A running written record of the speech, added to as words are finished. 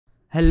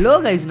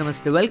Hello guys,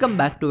 namaste, welcome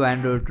back to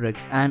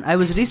AndroTrix, and I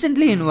was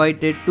recently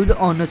invited to the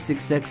Honor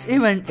 6X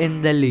event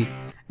in Delhi,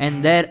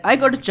 and there I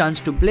got a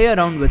chance to play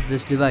around with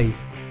this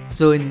device.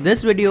 So in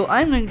this video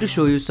I'm going to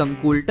show you some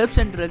cool tips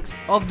and tricks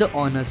of the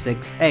Honor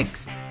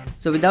 6X.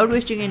 So without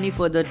wasting any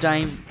further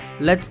time,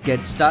 let's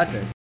get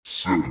started.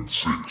 7,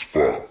 6, 5,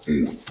 4,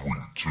 3,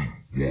 2,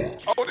 1.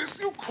 Oh,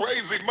 this you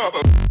crazy mother.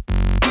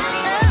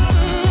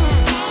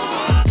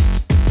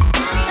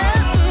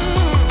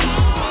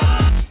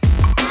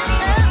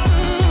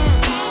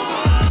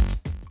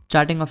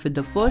 Starting off with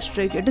the first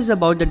trick, it is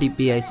about the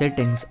DPI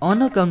settings.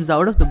 Honor comes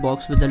out of the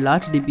box with a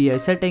large DPI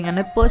setting and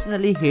I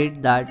personally hate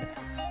that.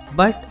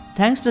 But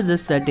thanks to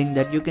this setting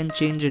that you can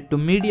change it to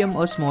medium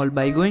or small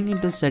by going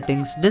into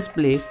settings,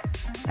 display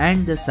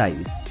and the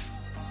size.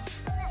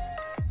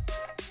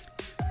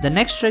 The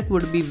next trick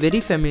would be very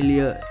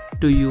familiar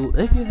to you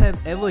if you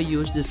have ever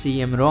used the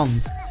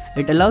CM-ROMs.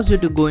 It allows you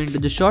to go into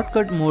the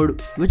shortcut mode,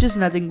 which is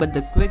nothing but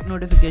the quick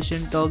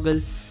notification toggle,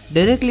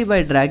 directly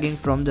by dragging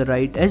from the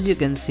right, as you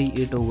can see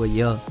it over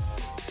here.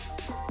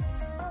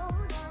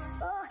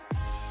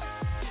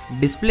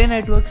 Display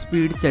network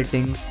speed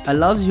settings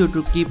allows you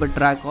to keep a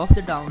track of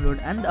the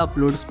download and the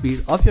upload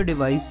speed of your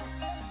device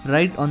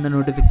right on the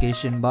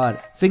notification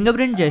bar.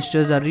 Fingerprint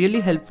gestures are really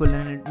helpful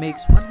and it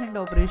makes one-hand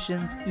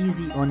operations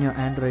easy on your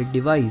Android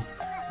device.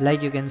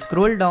 Like you can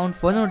scroll down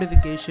for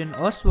notification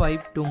or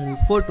swipe to move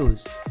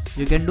photos.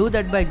 You can do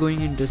that by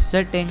going into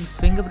settings,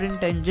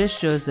 fingerprint and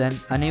gestures and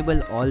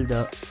enable all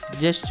the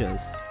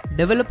gestures.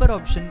 Developer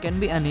option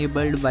can be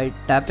enabled by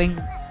tapping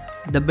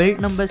the build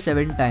number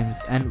 7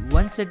 times, and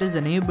once it is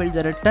enabled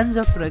there are tons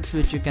of tricks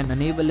which you can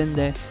enable in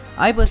there.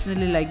 I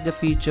personally like the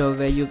feature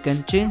where you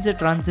can change the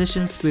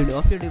transition speed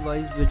of your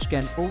device, which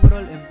can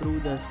overall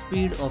improve the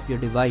speed of your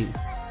device.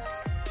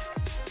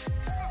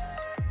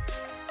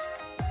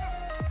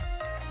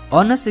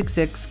 Honor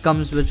 6X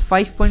comes with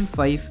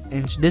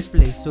 5.5-inch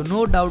display, so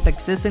no doubt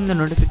accessing the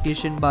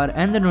notification bar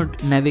and the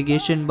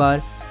navigation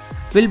bar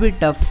will be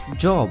tough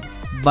job.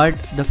 But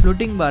the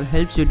floating bar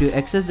helps you to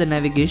access the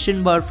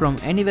navigation bar from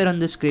anywhere on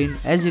the screen,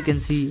 as you can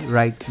see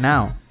right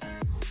now.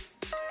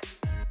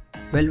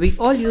 Well, we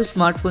all use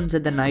smartphones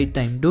at the night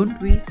time,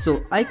 don't we?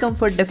 So eye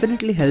comfort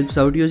definitely helps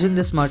out using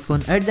the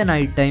smartphone at the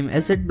night time,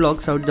 as it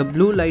blocks out the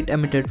blue light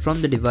emitted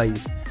from the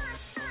device.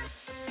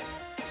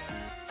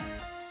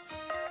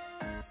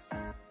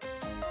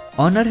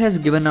 Honor has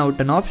given out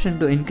an option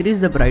to increase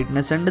the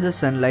brightness under the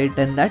sunlight,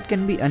 and that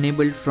can be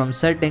enabled from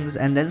settings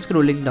and then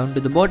scrolling down to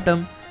the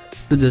bottom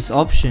to this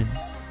option.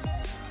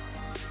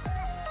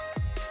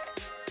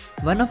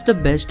 One of the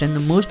best and the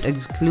most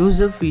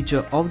exclusive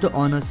feature of the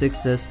Honor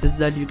 6S is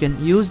that you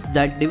can use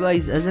that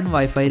device as an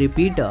Wi-Fi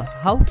repeater.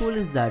 How cool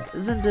is that,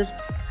 isn't it?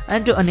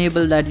 And to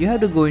enable that you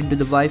have to go into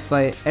the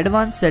Wi-Fi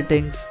advanced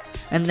settings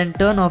and then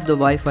turn off the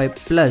Wi-Fi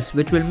plus,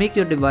 which will make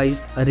your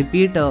device a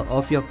repeater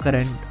of your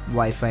current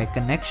Wi-Fi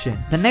connection.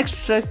 The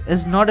next trick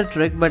is not a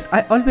trick, but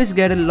I always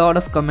get a lot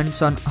of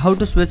comments on how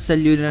to switch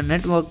cellular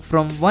network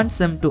from one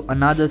SIM to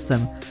another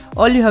SIM.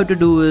 All you have to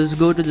do is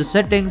go to the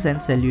settings and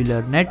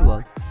cellular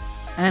network.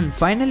 And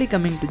finally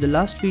coming to the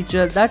last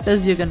feature, that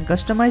is you can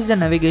customize the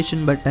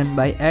navigation button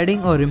by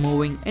adding or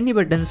removing any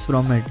buttons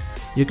from it.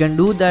 You can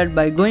do that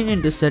by going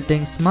into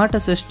settings, smart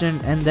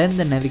assistant and then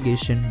the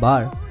navigation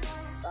bar.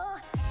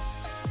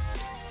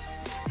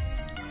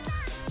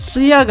 So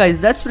yeah guys,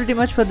 that's pretty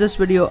much for this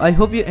video. I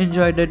hope you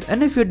enjoyed it,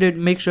 and if you did,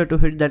 make sure to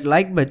hit that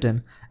like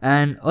button.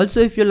 And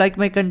also if you like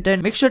my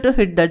content, make sure to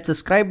hit that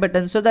subscribe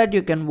button so that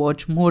you can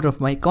watch more of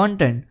my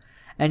content.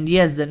 And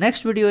yes, the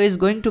next video is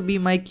going to be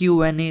my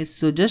Q&A,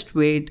 so just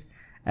wait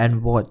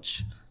and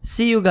watch.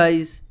 See you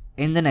guys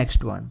in the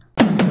next one.